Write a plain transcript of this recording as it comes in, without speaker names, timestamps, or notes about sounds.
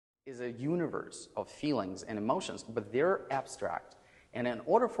is a universe of feelings and emotions, but they're abstract. And in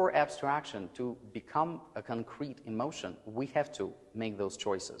order for abstraction to become a concrete emotion, we have to make those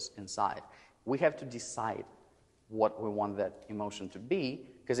choices inside. We have to decide what we want that emotion to be,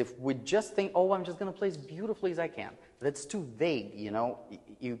 because if we just think, oh, I'm just going to play as beautifully as I can, that's too vague, you know.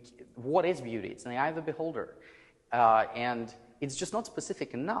 What is beauty? It's in the eye of the beholder. And it's just not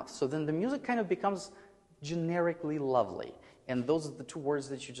specific enough. So then the music kind of becomes generically lovely. And those are the two words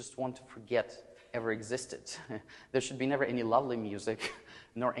that you just want to forget ever existed. There should be never any lovely music,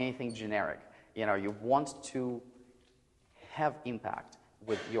 nor anything generic. You know, you want to have impact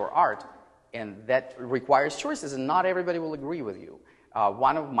with your art, and that requires choices, and not everybody will agree with you.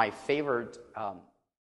 One of my favorite